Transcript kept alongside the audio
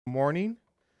Morning.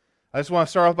 I just want to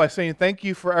start off by saying thank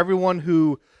you for everyone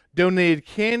who donated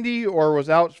candy or was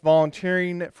out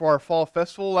volunteering for our fall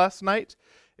festival last night.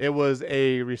 It was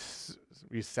a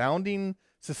resounding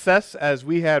success as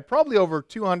we had probably over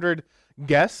 200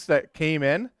 guests that came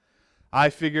in.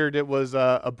 I figured it was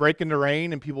a break in the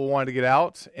rain and people wanted to get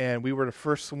out, and we were the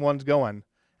first ones going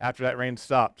after that rain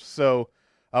stopped. So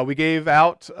we gave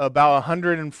out about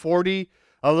 140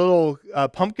 little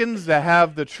pumpkins that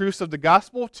have the truths of the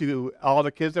gospel to all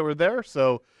the kids that were there.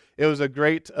 So it was a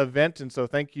great event, and so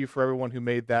thank you for everyone who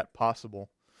made that possible.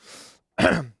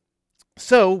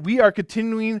 So we are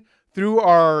continuing through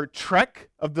our trek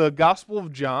of the Gospel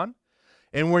of John,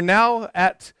 and we're now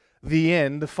at the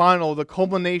end, the final, the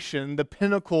culmination, the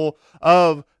pinnacle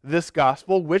of this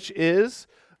gospel, which is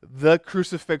the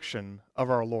crucifixion of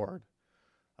our Lord.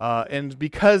 And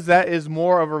because that is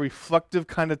more of a reflective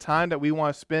kind of time that we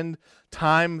want to spend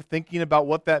time thinking about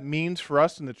what that means for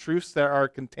us and the truths that are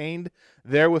contained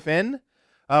there within,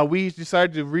 we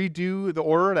decided to redo the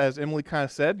order, as Emily kind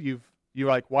of said. You're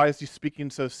like, why is he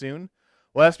speaking so soon?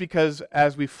 Well, that's because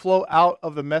as we flow out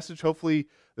of the message, hopefully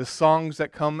the songs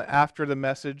that come after the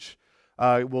message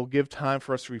will give time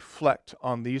for us to reflect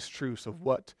on these truths of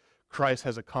what Christ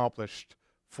has accomplished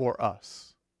for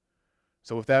us.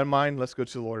 So with that in mind, let's go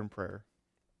to the Lord in prayer.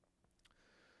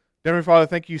 Dear Heavenly Father,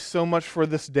 thank you so much for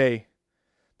this day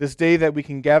that we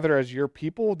can gather as your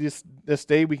people, this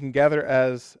day we can gather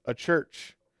as a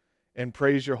church and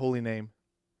praise your holy name.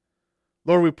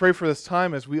 Lord, we pray for this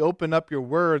time as we open up your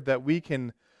word that we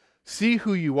can see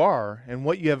who you are and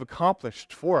what you have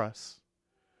accomplished for us.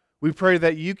 We pray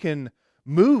that you can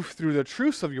move through the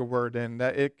truths of your word and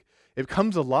that it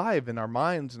comes alive in our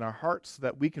minds and our hearts so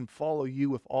that we can follow you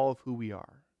with all of who we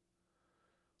are.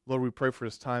 Lord, we pray for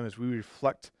this time as we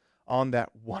reflect on that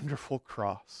wonderful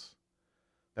cross,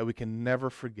 that we can never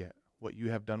forget what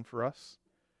you have done for us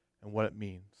and what it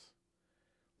means.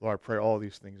 Lord, I pray all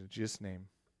these things in Jesus' name.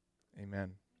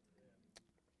 Amen.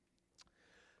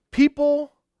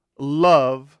 People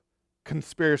love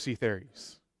conspiracy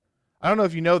theories. I don't know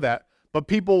if you know that, but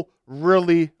people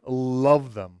really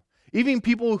love them. Even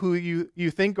people who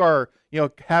you think are,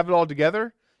 have it all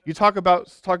together, you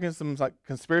talking some like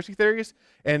conspiracy theories,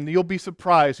 and you'll be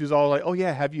surprised who's all like, oh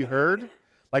yeah, have you heard?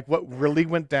 Like what really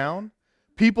went down?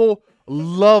 People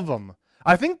love them.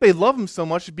 I think they love them so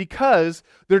much because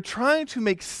they're trying to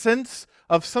make sense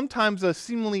of sometimes a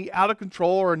seemingly out of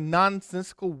control or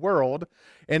nonsensical world,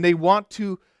 and they want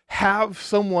to have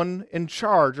someone in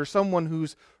charge or someone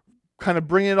who's kind of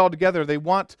bringing it all together. They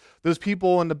want those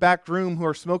people in the back room who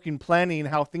are smoking, planning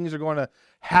how things are going to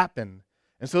happen.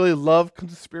 And so they love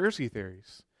conspiracy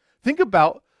theories. Think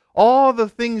about all the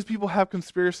things people have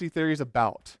conspiracy theories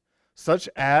about, such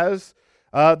as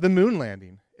the moon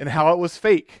landing and how it was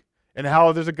fake and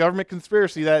how there's a government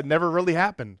conspiracy that never really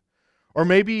happened. Or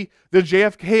maybe the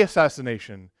JFK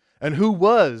assassination and who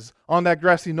was on that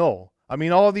grassy knoll. I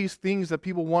mean, all these things that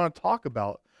people want to talk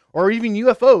about. Or even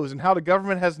UFOs and how the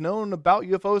government has known about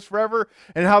UFOs forever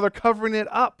and how they're covering it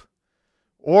up.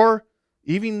 Or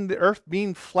even the earth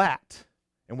being flat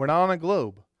and we're not on a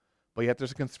globe. But yet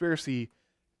there's a conspiracy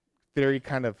theory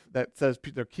kind of that says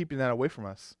they're keeping that away from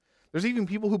us. There's even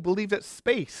people who believe that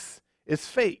space is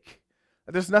fake,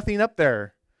 that there's nothing up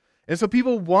there. And so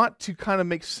people want to kind of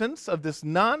make sense of this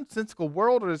nonsensical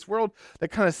world, or this world that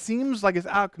kind of seems like it's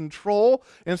out of control.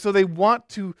 And so they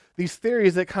want these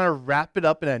theories that kind of wrap it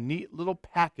up in a neat little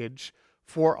package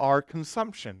for our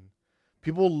consumption.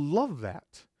 People love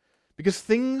that because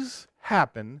things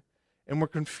happen and we're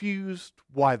confused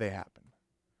why they happen.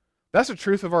 That's the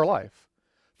truth of our life.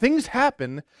 Things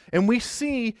happen, and we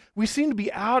seem to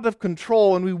be out of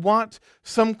control, and we want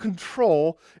some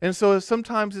control. And so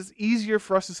sometimes it's easier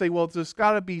for us to say, well, there's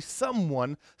got to be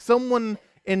someone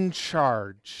in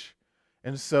charge.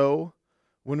 And so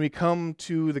when we come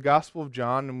to the Gospel of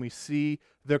John and we see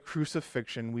the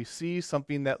crucifixion, we see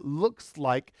something that looks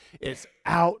like it's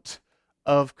out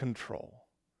of control.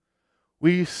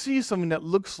 We see something that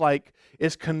looks like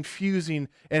it's confusing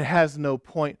and has no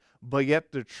point. But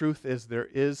yet the truth is there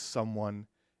is someone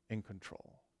in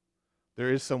control.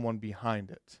 There is someone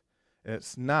behind it. And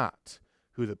it's not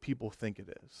who the people think it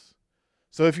is.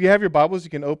 So if you have your Bibles, you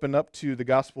can open up to the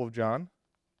Gospel of John.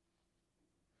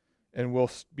 And we'll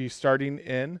be starting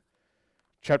in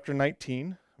chapter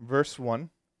 19, verse 1.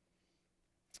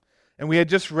 And we had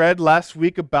just read last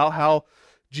week about how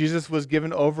Jesus was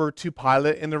given over to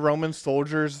Pilate and the Roman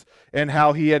soldiers and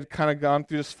how he had kind of gone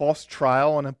through this false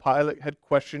trial and Pilate had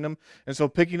questioned him. And so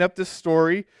picking up this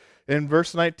story in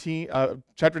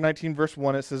chapter 19, verse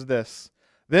 1, it says this: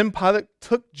 Then Pilate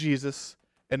took Jesus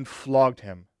and flogged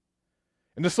him.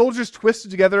 And the soldiers twisted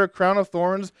together a crown of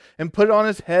thorns and put it on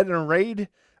his head and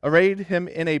arrayed him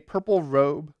in a purple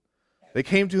robe. They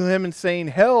came to him and saying,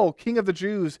 "Hail, King of the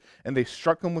Jews!" And they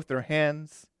struck him with their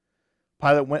hands.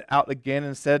 Pilate went out again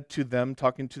and said to them,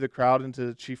 talking to the crowd and to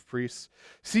the chief priests,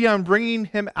 "See, I'm bringing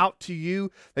him out to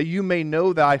you, that you may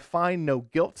know that I find no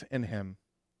guilt in him."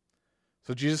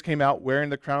 So Jesus came out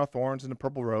wearing the crown of thorns and the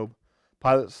purple robe.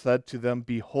 Pilate said to them,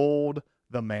 "Behold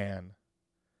the man."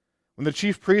 When the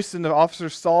chief priests and the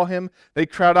officers saw him, they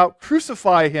cried out,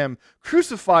 "Crucify him!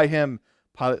 Crucify him!"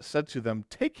 Pilate said to them,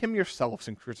 "Take him yourselves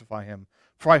and crucify him,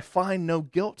 for I find no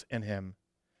guilt in him."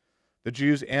 The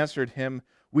Jews answered him,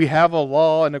 "We have a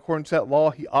law, and according to that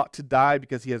law he ought to die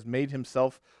because he has made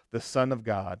himself the Son of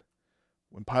God."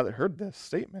 When Pilate heard this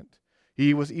statement,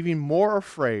 he was even more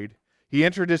afraid. He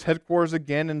entered his headquarters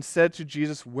again and said to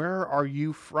Jesus, "Where are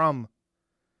you from?"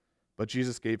 But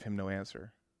Jesus gave him no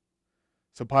answer.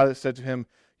 So Pilate said to him,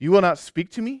 "You will not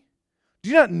speak to me? Do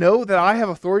you not know that I have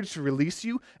authority to release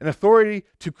you and authority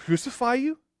to crucify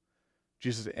you?"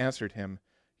 Jesus answered him,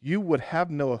 "You would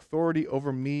have no authority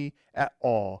over me at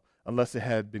all unless it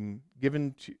had been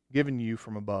given you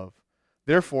from above.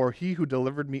 Therefore, he who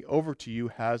delivered me over to you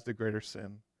has the greater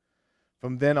sin."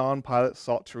 From then on, Pilate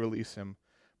sought to release him.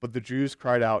 But the Jews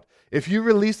cried out, "If you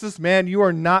release this man, you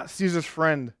are not Caesar's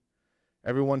friend.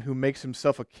 Everyone who makes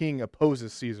himself a king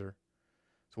opposes Caesar."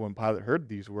 So when Pilate heard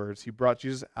these words, he brought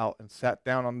Jesus out and sat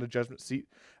down on the judgment seat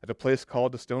at a place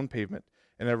called the Stone Pavement,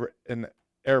 in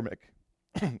Aramaic,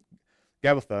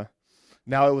 Gabbatha.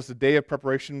 Now it was the day of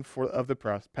preparation of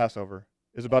the Passover.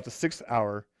 It was about the 6th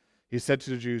hour. He said to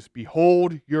the Jews,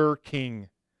 "Behold your king."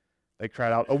 They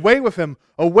cried out, "Away with him!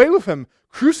 Away with him!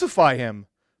 Crucify him!"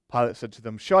 Pilate said to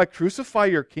them, "Shall I crucify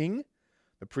your king?"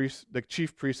 The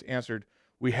chief priests answered,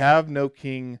 "We have no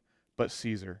king but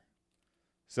Caesar."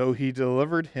 So he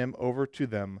delivered him over to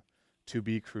them to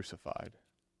be crucified.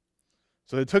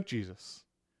 So they took Jesus,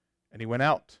 and he went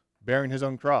out, bearing his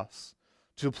own cross,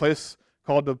 to a place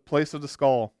called the place of the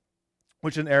skull,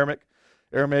 which in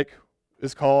Aramaic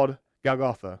is called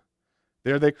Golgotha.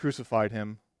 There they crucified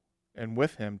him, and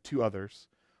with him 2 others,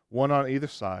 one on either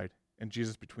side, and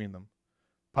Jesus between them.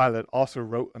 Pilate also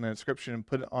wrote an inscription and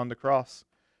put it on the cross.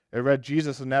 It read,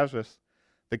 "Jesus of Nazareth,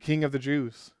 the King of the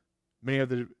Jews." Many of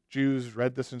the Jews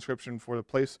read this inscription, for the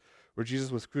place where Jesus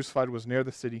was crucified was near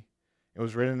the city. It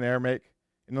was written in Aramaic,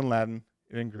 and in Latin,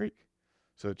 and in Greek.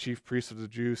 So the chief priests of the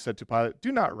Jews said to Pilate,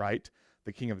 "Do not write,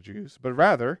 'the King of the Jews,' but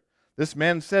rather, 'This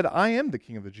man said, I am the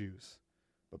King of the Jews.'"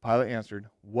 But Pilate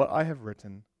answered, "What I have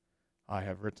written, I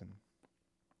have written."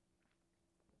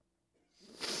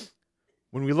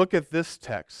 When we look at this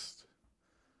text,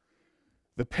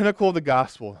 the pinnacle of the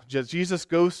gospel, Jesus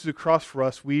goes to the cross for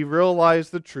us, we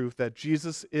realize the truth that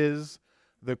Jesus is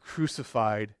the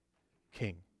crucified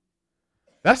King.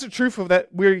 That's the truth of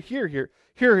that we're here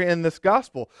in this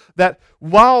gospel. That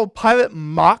while Pilate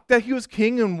mocked that he was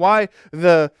king, and why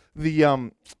the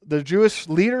Jewish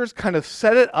leaders kind of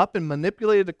set it up and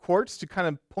manipulated the courts to kind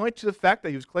of point to the fact that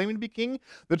he was claiming to be king,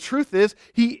 the truth is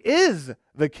he is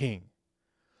the king.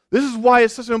 This is why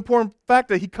it's such an important fact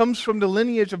that he comes from the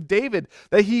lineage of David,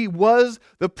 that he was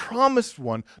the promised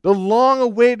one, the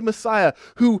long-awaited Messiah,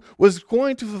 who was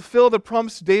going to fulfill the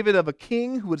promise to David of a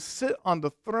king who would sit on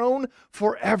the throne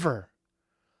forever.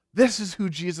 This is who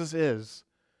Jesus is.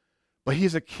 But he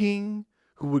is a king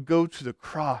who would go to the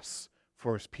cross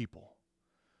for his people.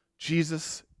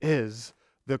 Jesus is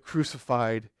the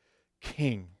crucified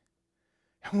King.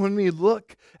 And when we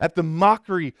look at the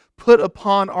mockery put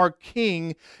upon our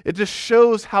King, it just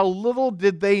shows how little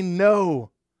did they know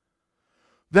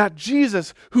that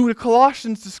Jesus, who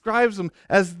Colossians describes him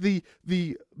as the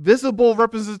visible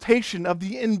representation of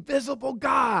the invisible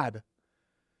God,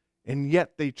 and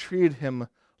yet they treated him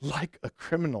like a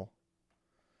criminal.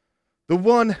 The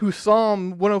one who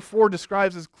Psalm 104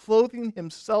 describes as clothing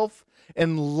himself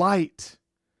in light.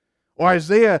 Or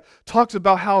Isaiah talks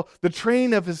about how the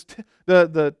train of his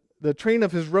the train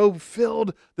of his robe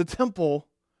filled the temple.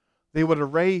 They would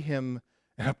array him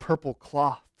in a purple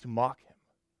cloth to mock him.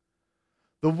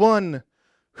 The one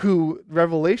who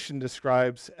Revelation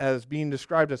describes as being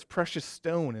described as precious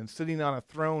stone and sitting on a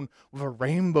throne with a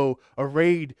rainbow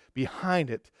arrayed behind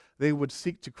it, they would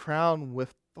seek to crown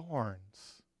with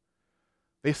thorns.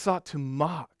 They sought to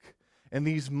mock. And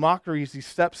these mockeries, these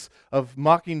steps of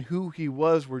mocking who he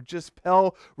was, were just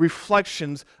pale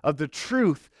reflections of the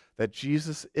truth that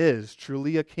Jesus is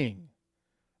truly a king,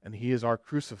 and he is our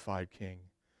crucified king.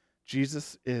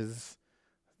 Jesus is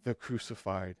the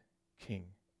crucified king.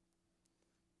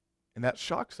 And that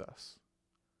shocks us.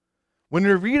 When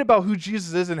we read about who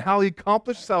Jesus is and how he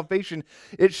accomplished salvation,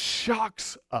 it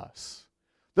shocks us.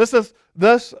 Thus,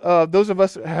 those of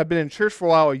us that have been in church for a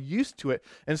while are used to it,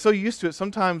 and so used to it,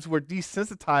 sometimes we're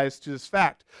desensitized to this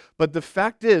fact. But the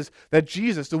fact is that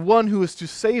Jesus, the one who is to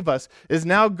save us, is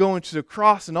now going to the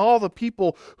cross, and all the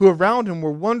people who are around him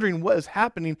were wondering what is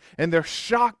happening, and they're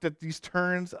shocked at these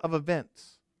turns of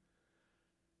events.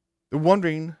 They're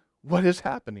wondering what is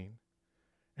happening,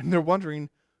 and they're wondering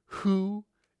who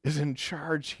is in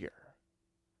charge here.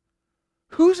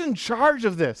 Who's in charge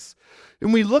of this?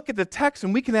 And we look at the text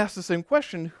and we can ask the same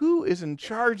question. Who is in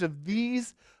charge of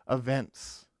these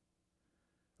events?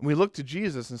 And we look to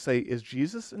Jesus and say, is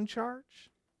Jesus in charge?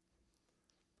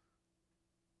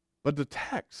 But the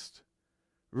text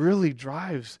really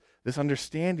drives this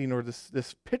understanding or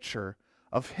this picture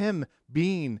of him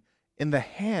being in the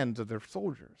hands of their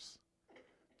soldiers.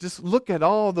 Just look at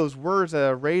all those words that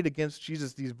are arrayed against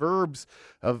Jesus, these verbs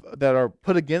that are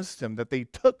put against him, that they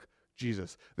took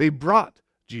Jesus. They brought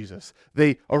Jesus.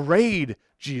 They arrayed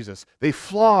Jesus. They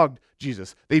flogged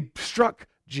Jesus. They struck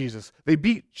Jesus. They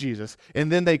beat Jesus.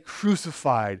 And then they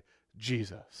crucified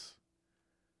Jesus.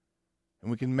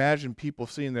 And we can imagine people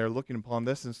sitting there looking upon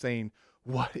this and saying,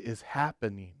 what is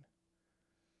happening?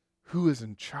 Who is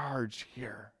in charge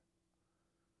here?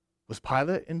 Was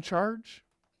Pilate in charge?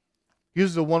 He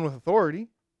was the one with authority.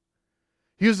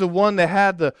 He was the one that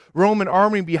had the Roman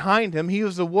army behind him. He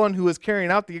was the one who was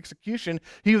carrying out the execution.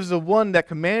 He was the one that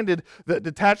commanded the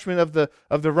detachment of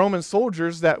the Roman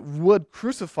soldiers that would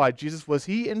crucify Jesus. Was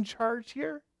he in charge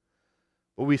here?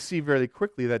 But we see very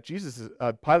quickly that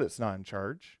Pilate's not in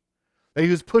charge. That he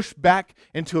was pushed back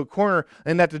into a corner,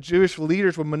 and that the Jewish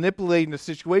leaders were manipulating the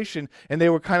situation, and they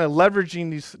were kind of leveraging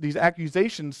these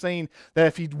accusations, saying that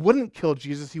if he wouldn't kill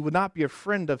Jesus, he would not be a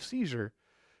friend of Caesar.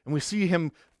 And we see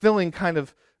him feeling kind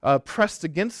of pressed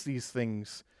against these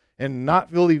things, and not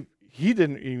really, he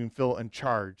didn't even feel in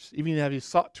charge, even as he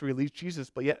sought to release Jesus,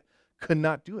 but yet could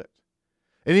not do it.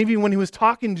 And even when he was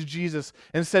talking to Jesus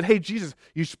and said, hey, Jesus,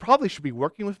 you probably should be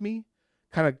working with me,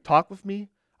 kind of talk with me.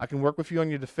 I can work with you on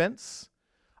your defense.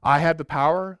 I have the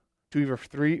power to either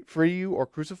free you or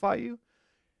crucify you.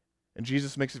 And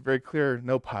Jesus makes it very clear,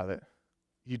 no, Pilate,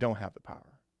 you don't have the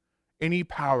power. Any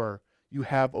power you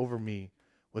have over me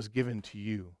was given to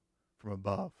you from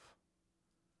above.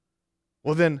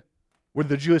 Well then, were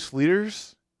the Jewish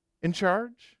leaders in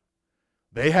charge?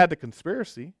 They had the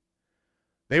conspiracy.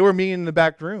 They were meeting in the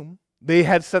back room. They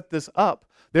had set this up.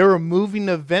 They were moving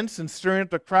events and stirring up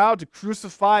the crowd to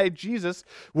crucify Jesus.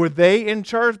 Were they in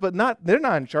charge? But they're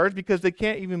not in charge because they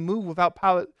can't even move without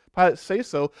Pilate say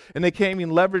so, and they can't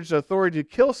even leverage the authority to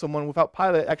kill someone without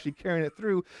Pilate actually carrying it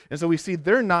through. And so we see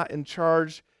they're not in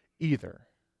charge either.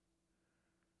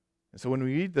 And so when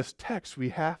we read this text, we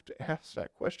have to ask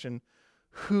that question,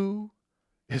 who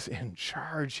is in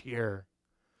charge here?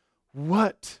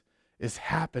 What is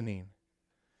happening?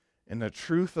 And the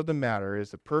truth of the matter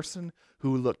is the person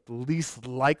who looked least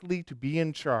likely to be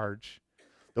in charge,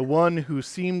 the one who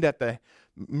seemed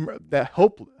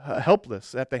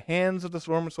helpless at the hands of the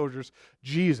Roman soldiers,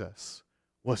 Jesus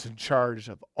was in charge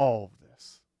of all of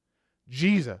this.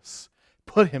 Jesus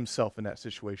put himself in that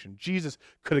situation. Jesus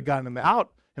could have gotten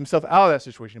himself out of that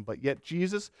situation, but yet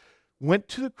Jesus went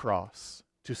to the cross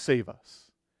to save us,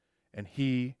 and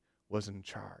he was in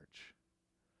charge.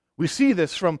 We see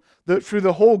this through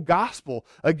the whole gospel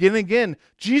again and again.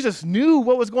 Jesus knew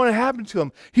what was going to happen to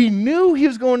him. He knew he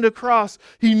was going to the cross.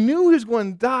 He knew he was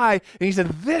going to die. And he said,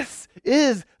 this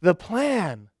is the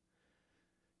plan.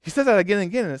 He said that again and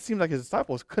again, and it seemed like his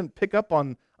disciples couldn't pick up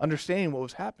on understanding what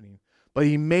was happening. But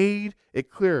he made it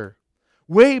clear.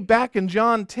 Way back in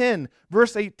John 10,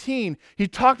 verse 18, he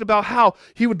talked about how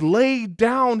he would lay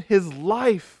down his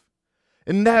life.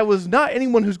 And that was not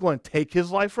anyone who's going to take his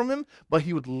life from him, but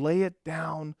he would lay it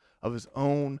down of his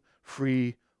own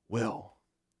free will.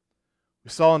 We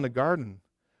saw in the garden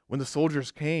when the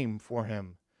soldiers came for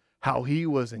him how he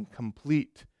was in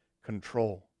complete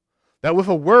control. That with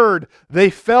a word, they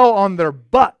fell on their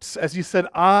butts as he said,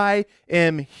 I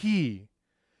am he.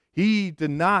 He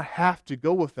did not have to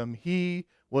go with them. He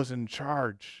was in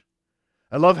charge.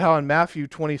 I love how in Matthew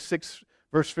 26,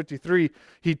 Verse 53,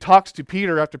 he talks to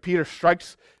Peter after Peter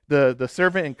strikes the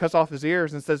servant and cuts off his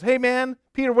ears and says, hey man,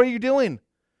 Peter, what are you doing?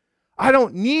 I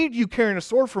don't need you carrying a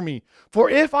sword for me. For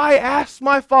if I asked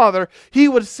my Father, he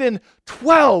would send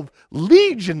 12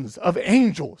 legions of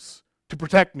angels to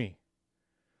protect me.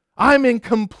 I'm in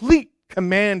complete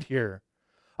command here.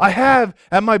 I have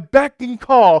at my beck and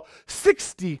call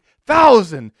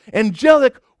 60,000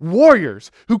 angelic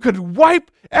warriors who could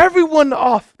wipe everyone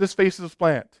off this face of this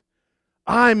planet.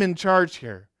 I'm in charge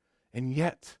here, and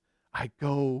yet I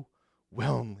go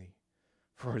willingly,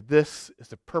 for this is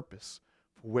the purpose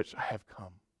for which I have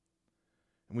come.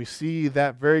 And we see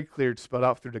that very clear spelled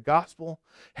out through the gospel,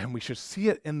 and we should see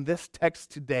it in this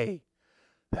text today,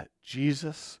 that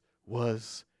Jesus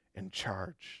was in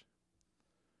charge.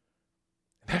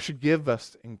 And that should give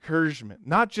us encouragement,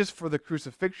 not just for the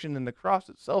crucifixion and the cross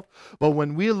itself, but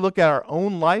when we look at our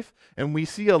own life and we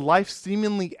see a life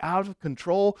seemingly out of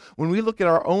control, when we look at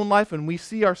our own life and we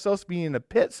see ourselves being in the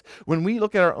pits, when we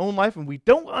look at our own life and we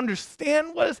don't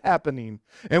understand what is happening,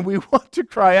 and we want to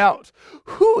cry out,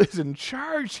 who is in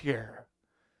charge here?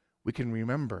 We can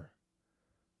remember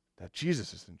that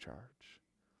Jesus is in charge,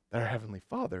 that our Heavenly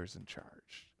Father is in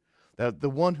charge, that the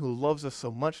one who loves us so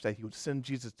much that he would send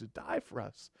Jesus to die for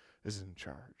us is in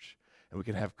charge. And we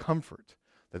can have comfort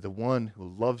that the one who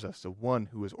loves us, the one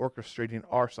who is orchestrating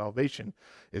our salvation,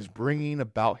 is bringing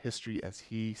about history as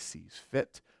he sees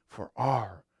fit for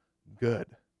our good,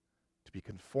 to be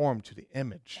conformed to the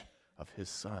image of his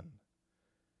Son.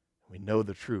 We know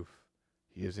the truth.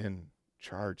 He is in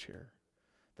charge here,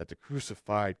 that the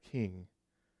crucified King,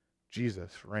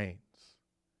 Jesus, reigns,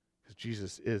 because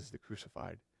Jesus is the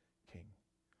crucified King.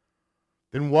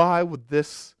 Then why would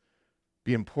this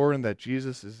be important that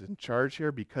Jesus is in charge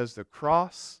here? Because the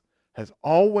cross has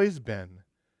always been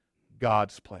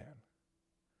God's plan.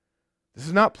 This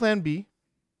is not plan B.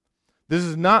 This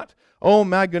is not, oh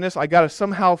my goodness, I got to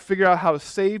somehow figure out how to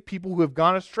save people who have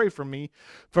gone astray from me.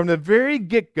 From the very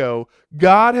get-go,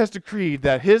 God has decreed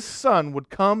that his Son would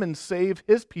come and save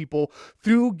his people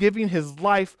through giving his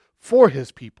life for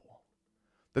his people.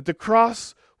 That the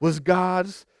cross was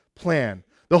God's plan.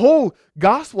 The whole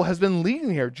gospel has been leading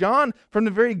here. John, from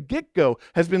the very get-go,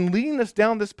 has been leading us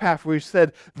down this path where he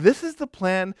said, this is the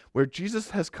plan where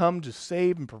Jesus has come to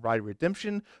save and provide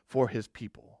redemption for his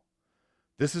people.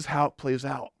 This is how it plays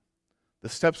out. The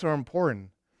steps are important,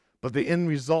 but the end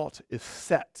result is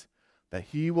set, that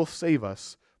he will save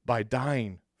us by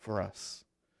dying for us.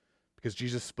 Because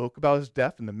Jesus spoke about his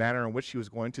death and the manner in which he was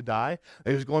going to die, that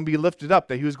he was going to be lifted up,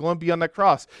 that he was going to be on the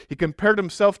cross. He compared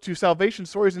himself to salvation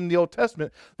stories in the Old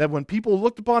Testament, that when people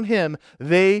looked upon him,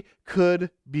 they could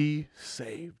be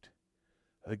saved.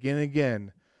 Again and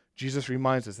again, Jesus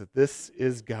reminds us that this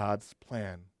is God's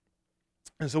plan.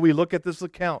 And so we look at this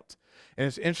account, and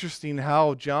it's interesting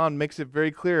how John makes it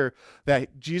very clear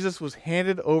that Jesus was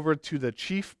handed over to the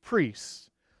chief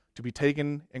priests to be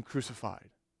taken and crucified.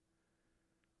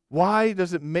 Why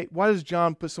does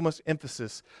John put so much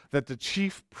emphasis that the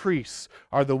chief priests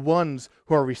are the ones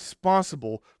who are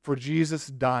responsible for Jesus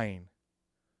dying?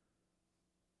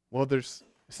 Well, it's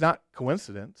not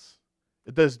coincidence.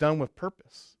 It is done with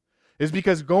purpose. It's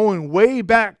because going way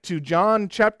back to John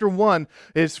chapter 1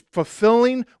 is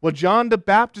fulfilling what John the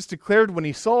Baptist declared when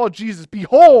he saw Jesus.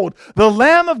 Behold, the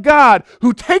Lamb of God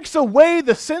who takes away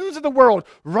the sins of the world.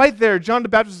 Right there, John the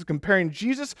Baptist is comparing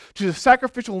Jesus to the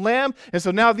sacrificial lamb. And so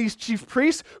now these chief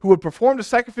priests who would perform the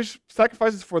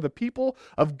sacrifices for the people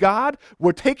of God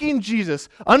were taking Jesus,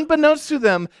 unbeknownst to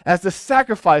them, as the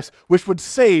sacrifice which would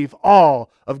save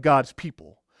all of God's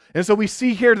people. And so we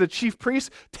see here the chief priests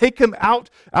take him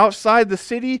outside the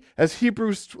city, as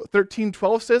Hebrews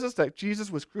 13:12 says us, that Jesus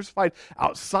was crucified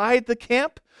outside the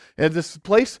camp, and this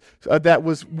place that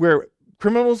was where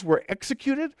criminals were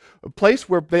executed, a place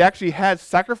where they actually had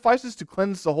sacrifices to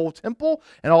cleanse the whole temple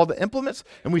and all the implements.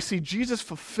 And we see Jesus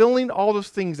fulfilling all those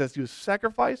things as he was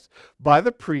sacrificed by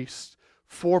the priests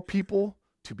for people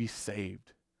to be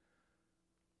saved.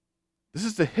 This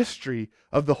is the history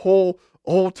of the whole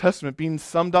Old Testament being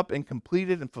summed up and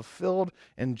completed and fulfilled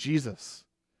in Jesus.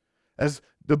 As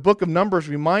the book of Numbers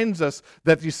reminds us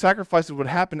that these sacrifices would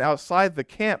happen outside the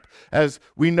camp, as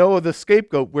we know of the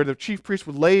scapegoat, where the chief priest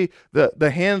would lay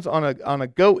the hands on a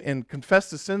goat and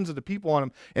confess the sins of the people on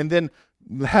him, and then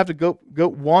have the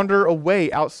goat wander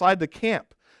away outside the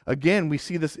camp. Again, we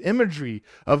see this imagery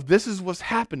of this is what's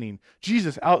happening.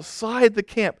 Jesus outside the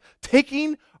camp,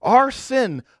 taking our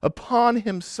sin upon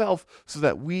himself so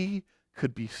that we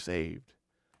could be saved.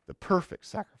 The perfect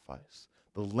sacrifice,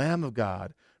 the Lamb of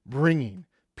God, bringing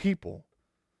people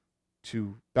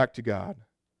back to God.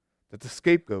 That the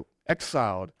scapegoat,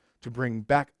 exiled, to bring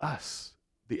back us,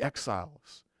 the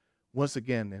exiles, once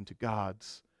again into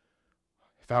God's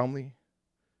family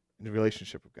and the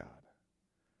relationship with God.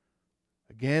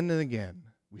 Again and again,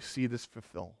 we see this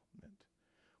fulfillment.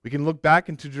 We can look back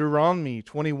into Deuteronomy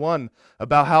 21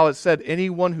 about how it said,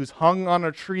 anyone who's hung on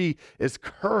a tree is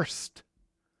cursed.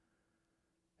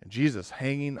 And Jesus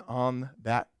hanging on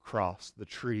that cross, the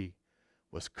tree,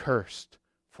 was cursed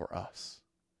for us.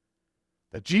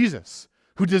 That Jesus,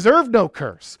 who deserved no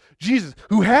curse, Jesus,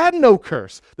 who had no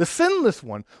curse, the sinless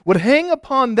one, would hang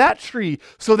upon that tree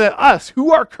so that us,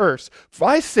 who are cursed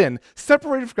by sin,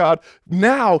 separated from God,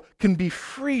 now can be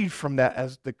freed from that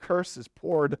as the curse is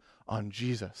poured on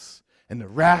Jesus. And the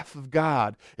wrath of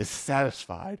God is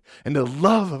satisfied, and the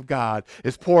love of God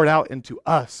is poured out into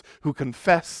us who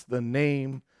confess the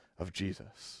name of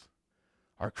Jesus,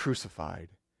 our crucified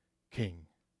King.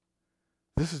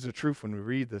 This is the truth when we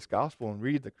read this gospel and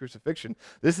read the crucifixion.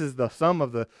 This is the sum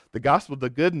of the gospel, the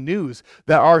good news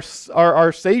that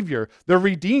our Savior, the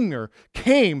Redeemer,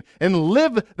 came and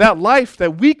lived that life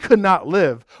that we could not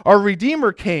live. Our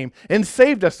Redeemer came and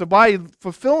saved us by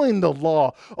fulfilling the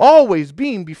law, always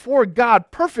being before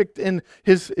God perfect in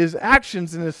his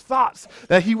actions and his thoughts,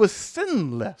 that he was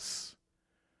sinless.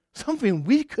 Something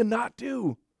we could not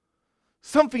do.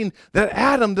 Something that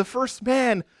Adam, the first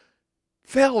man,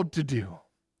 failed to do.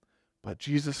 But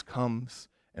Jesus comes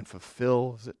and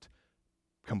fulfills it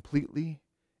completely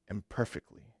and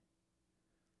perfectly.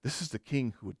 This is the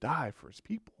King who would die for his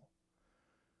people.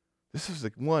 This is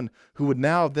the one who would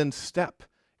now then step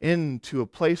into a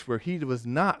place where he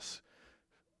didn't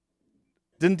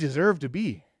deserve to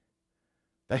be.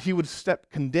 That he would step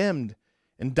condemned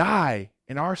and die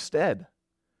in our stead.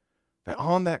 That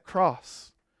on that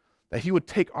cross, that he would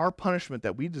take our punishment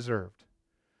that we deserved,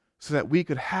 so that we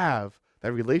could have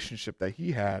that relationship that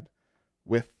he had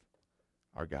with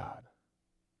our God.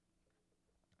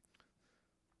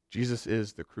 Jesus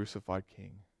is the crucified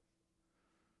King,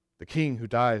 the King who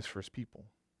dies for his people.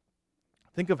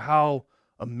 Think of how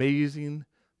amazing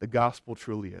the gospel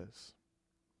truly is.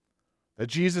 That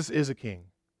Jesus is a king.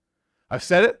 I've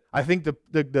said it. I think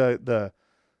the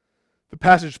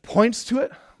passage points to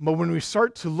it, but when we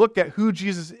start to look at who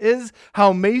Jesus is,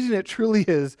 how amazing it truly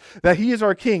is that he is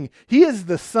our King. He is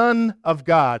the Son of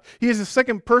God. He is the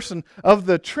second person of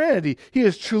the Trinity. He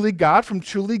is truly God from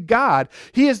truly God.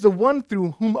 He is the one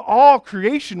through whom all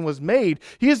creation was made.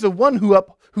 He is the one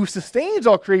who sustains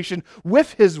all creation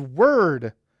with his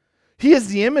word. He is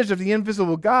the image of the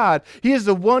invisible God. He is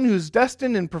the one who's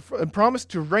destined and promised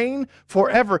to reign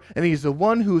forever. And he's the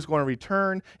one who is going to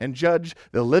return and judge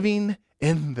the living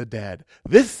and the dead.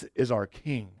 This is our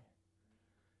King.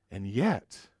 And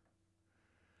yet,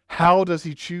 how does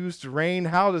he choose to reign?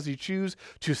 How does he choose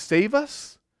to save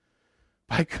us?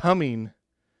 By coming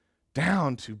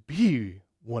down to be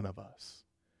one of us.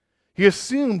 He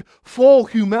assumed full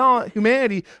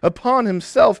humanity upon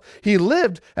himself. He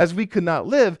lived as we could not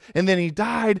live, and then he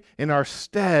died in our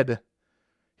stead.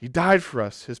 He died for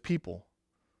us, his people,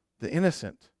 the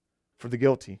innocent for the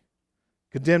guilty,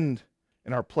 condemned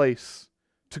in our place,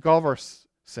 took all of our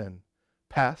sin,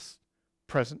 past,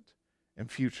 present, and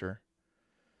future,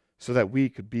 so that we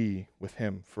could be with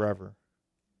him forever.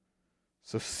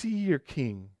 So see your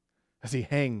King as he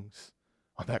hangs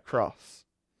on that cross.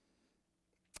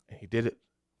 And he did it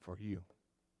for you.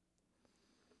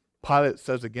 Pilate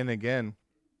says again and again,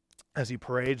 as he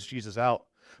parades Jesus out,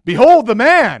 "Behold the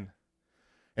man!"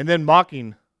 And then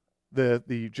mocking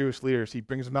the Jewish leaders, he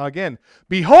brings them out again.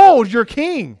 "Behold your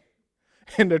king!"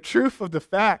 And the truth of the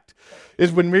fact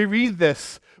is, when we read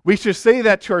this, we should say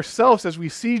that to ourselves as we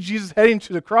see Jesus heading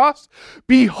to the cross.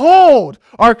 Behold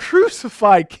our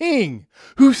crucified King,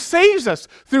 who saves us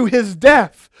through his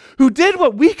death, who did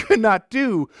what we could not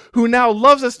do, who now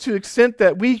loves us to the extent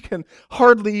that we can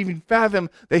hardly even fathom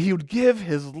that he would give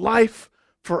his life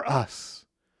for us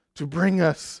to bring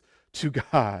us to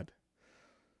God.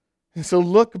 And so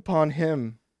look upon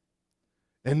him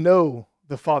and know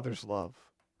the Father's love.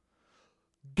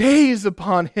 Gaze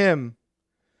upon him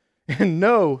and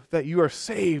know that you are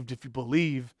saved if you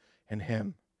believe in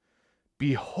him.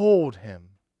 Behold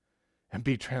him and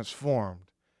be transformed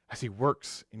as he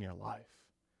works in your life.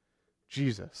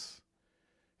 Jesus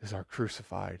is our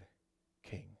crucified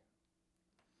King.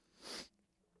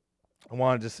 I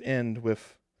want to just end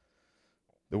with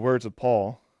the words of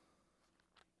Paul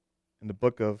in the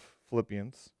book of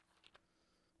Philippians,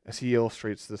 as he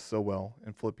illustrates this so well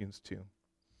in Philippians 2.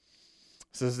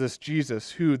 It says this: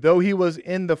 Jesus, who, though he was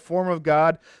in the form of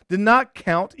God, did not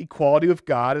count equality with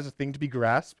God as a thing to be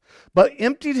grasped, but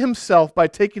emptied himself by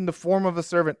taking the form of a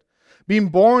servant. Being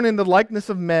born in the likeness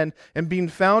of men, and being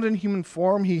found in human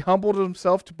form, he humbled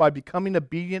himself by becoming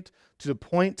obedient to the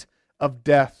point of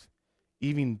death,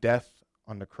 even death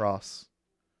on the cross.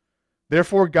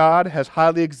 Therefore God has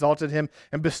highly exalted him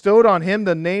and bestowed on him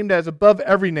the name that is above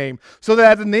every name, so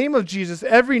that at the name of Jesus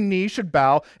every knee should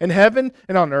bow in heaven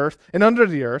and on earth and under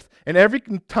the earth, and every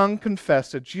tongue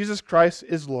confess that Jesus Christ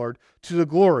is Lord, to the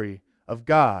glory of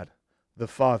God the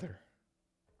Father.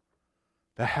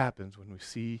 That happens when we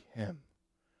see him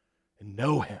and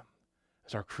know him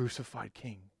as our crucified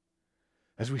King.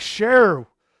 As we share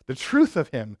the truth of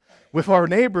him with our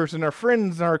neighbors and our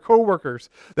friends and our coworkers,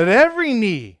 that every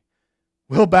knee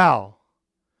will bow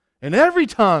and every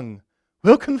tongue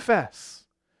will confess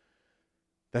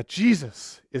that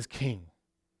Jesus is King.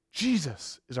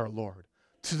 Jesus is our Lord,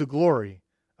 to the glory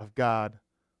of God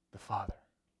the Father.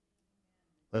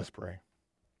 Let us pray.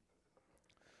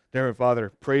 Dear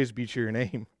Father, praise be to your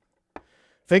name.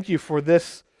 Thank you for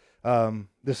this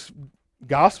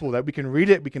gospel, that we can read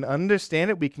it, we can understand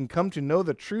it, we can come to know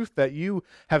the truth that you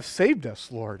have saved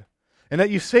us, Lord, and that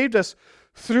you saved us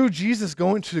through Jesus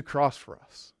going to the cross for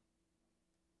us.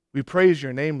 We praise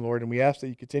your name, Lord, and we ask that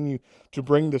you continue to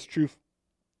bring this truth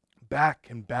back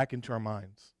and back into our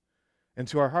minds and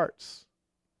to our hearts.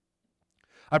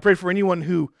 I pray for anyone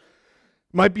who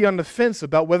might be on the fence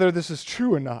about whether this is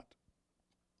true or not,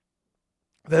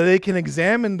 that they can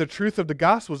examine the truth of the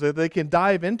Gospels, that they can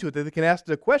dive into it, that they can ask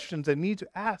the questions they need to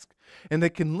ask, and they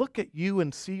can look at you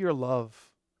and see your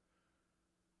love.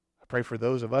 I pray for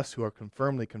those of us who are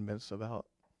firmly convinced about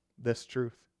this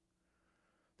truth,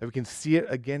 that we can see it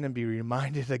again and be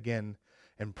reminded again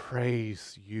and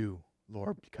praise you,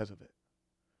 Lord, because of it.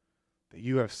 That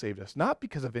you have saved us, not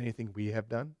because of anything we have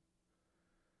done,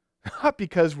 not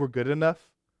because we're good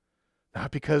enough, not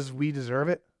because we deserve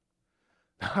it,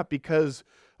 not because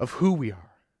of who we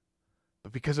are,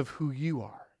 but because of who you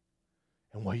are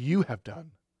and what you have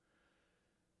done,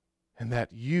 and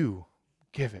that you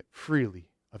give it freely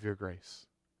of your grace.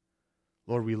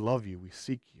 Lord, we love you, we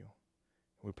seek you,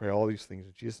 and we pray all these things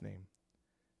in Jesus' name.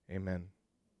 Amen.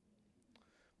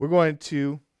 We're going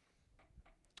to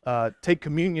take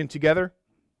communion together.